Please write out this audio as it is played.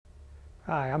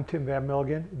Hi, I'm Tim Van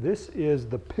Milligan. This is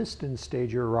the Piston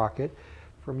Stager rocket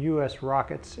from US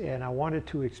Rockets, and I wanted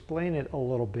to explain it a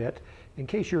little bit in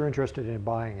case you're interested in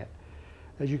buying it.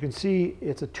 As you can see,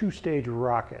 it's a two-stage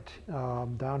rocket.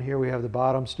 Down here we have the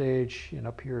bottom stage, and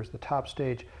up here is the top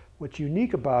stage. What's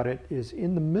unique about it is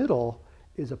in the middle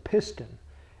is a piston.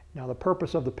 Now the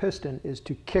purpose of the piston is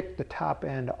to kick the top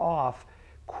end off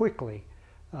quickly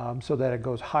so that it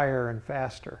goes higher and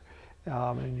faster.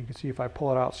 And you can see if I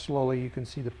pull it out slowly, you can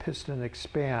see the piston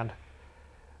expand.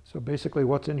 So basically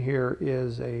what's in here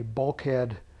is a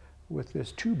bulkhead with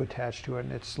this tube attached to it,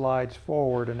 and it slides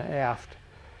forward and aft.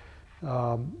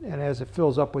 And as it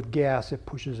fills up with gas, it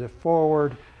pushes it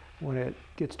forward. When it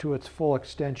gets to its full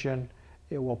extension,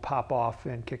 it will pop off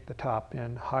and kick the top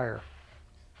end higher.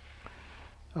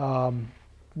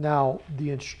 Now,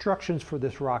 the instructions for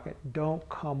this rocket don't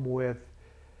come with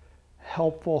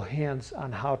helpful hints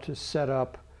on how to set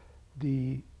up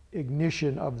the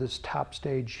ignition of this top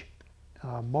stage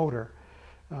motor.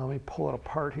 Let me pull it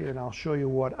apart here and I'll show you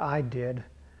what I did.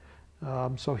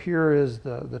 So here is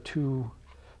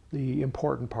the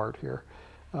important part here.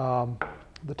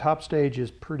 The top stage is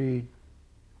pretty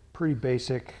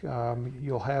basic.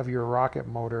 You'll have your rocket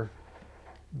motor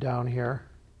down here,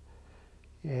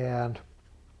 and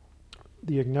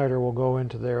the igniter will go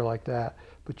into there like that,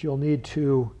 but you'll need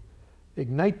to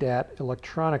ignite that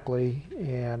electronically,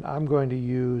 and I'm going to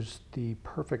use the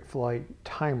Perfect Flight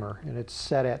timer, and it's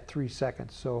set at 3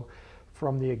 seconds. So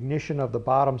from the ignition of the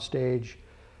bottom stage,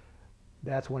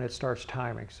 that's when it starts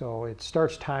timing. So it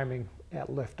starts timing at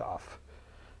liftoff.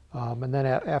 And then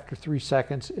after 3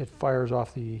 seconds, it fires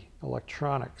off the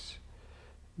electronics.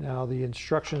 Now the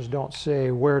instructions don't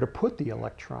say where to put the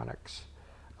electronics.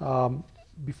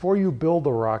 Before you build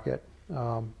the rocket,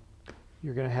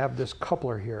 you're going to have this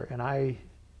coupler here, and I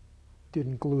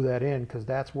didn't glue that in because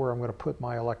that's where I'm going to put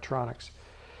my electronics.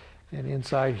 And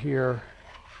inside here,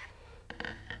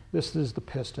 this is the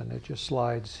piston. It just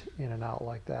slides in and out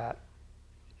like that.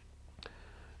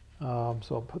 So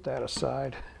I'll put that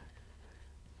aside.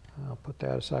 I'll put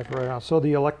that aside for right now. So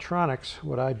the electronics,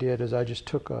 what I did is I just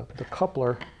took the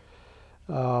coupler,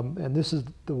 and this is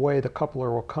the way the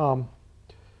coupler will come.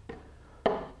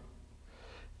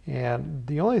 And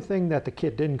the only thing that the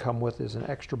kit didn't come with is an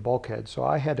extra bulkhead. So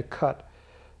I had to cut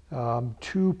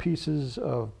 2 pieces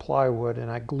of plywood, and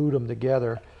I glued them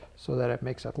together so that it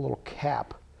makes a little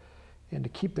cap. And to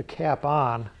keep the cap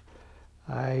on,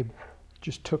 I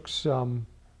just took some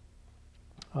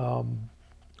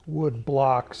wood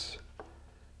blocks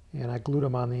and I glued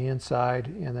them on the inside,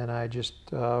 and then I just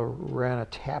ran a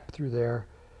tap through there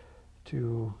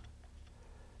to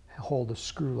hold the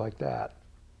screw like that,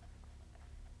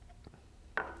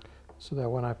 so that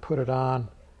when I put it on,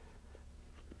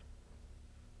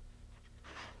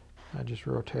 I just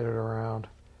rotate it around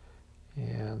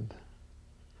and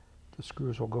the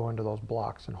screws will go into those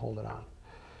blocks and hold it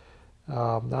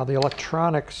on. Now the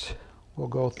electronics will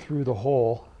go through the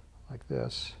hole like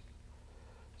this.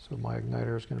 So my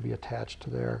igniter is going to be attached to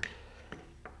there.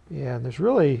 And there's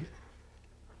really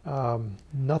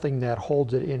nothing that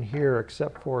holds it in here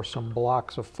except for some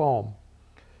blocks of foam.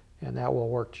 And that will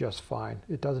work just fine.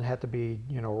 It doesn't have to be,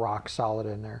 rock solid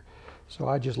in there. So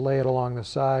I just lay it along the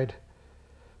side,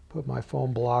 put my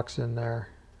foam blocks in there.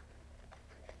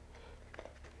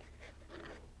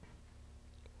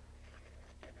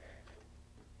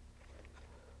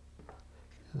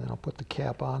 And then I'll put the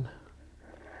cap on.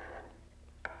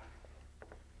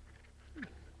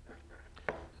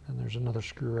 And there's another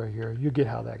screw right here. You get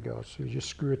how that goes. So you just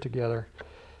screw it together.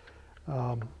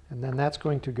 And then that's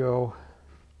going to go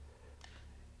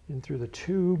in through the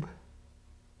tube.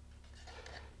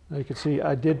 Now you can see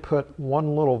I did put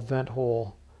one little vent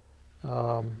hole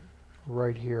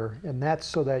right here, and that's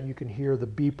so that you can hear the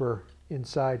beeper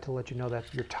inside to let you know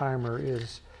that your timer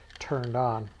is turned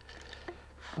on.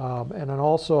 And then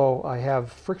also I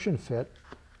have friction fit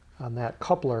on that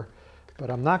coupler,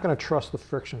 but I'm not going to trust the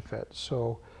friction fit.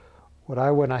 So what I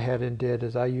went ahead and did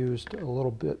is I used a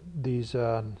little bit these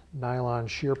nylon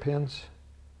shear pins.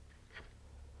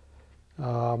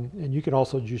 And you can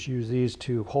also just use these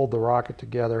to hold the rocket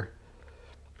together.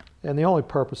 And the only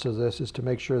purpose of this is to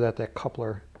make sure that that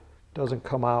coupler doesn't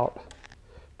come out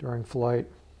during flight.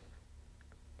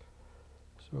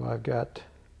 So I've got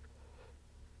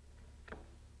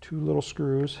 2 little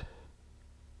screws.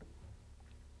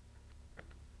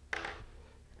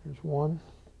 Here's one.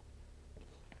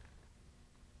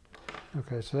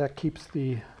 Okay, so that keeps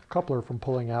the coupler from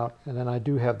pulling out. And then I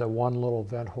do have the one little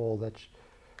vent hole that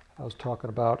I was talking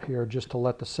about here, just to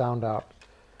let the sound out.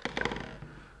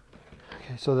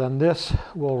 Okay, so then this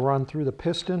will run through the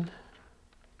piston,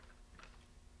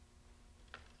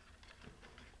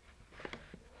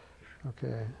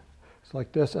 Okay, it's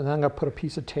like this, and then I'm going to put a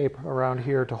piece of tape around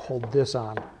here to hold this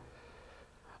on.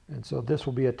 And so this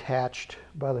will be attached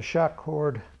by the shock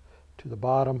cord to the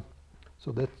bottom,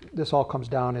 so that this all comes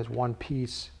down as one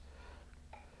piece.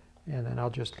 And then I'll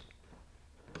just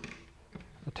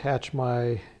attach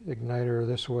my igniter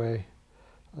this way.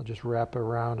 I'll just wrap it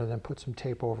around and then put some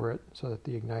tape over it so that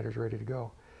the igniter's ready to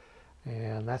go.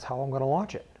 And that's how I'm going to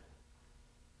launch it.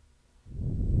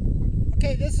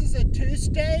 Okay, this is a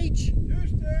two-stage,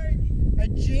 a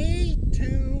G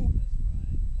to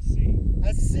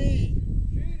a C.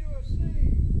 G to a C.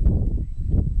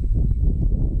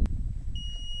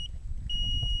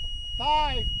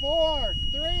 5, 4,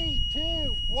 3,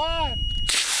 2, 1.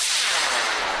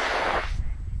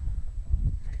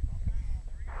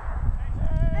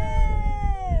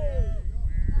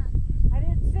 I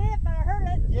didn't see it, but I heard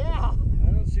it. Yeah.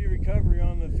 I don't see recovery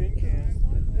on the fin can.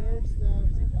 There's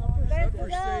the upper There it Upper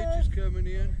goes. stage is coming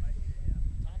in.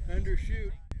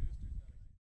 Undershoot.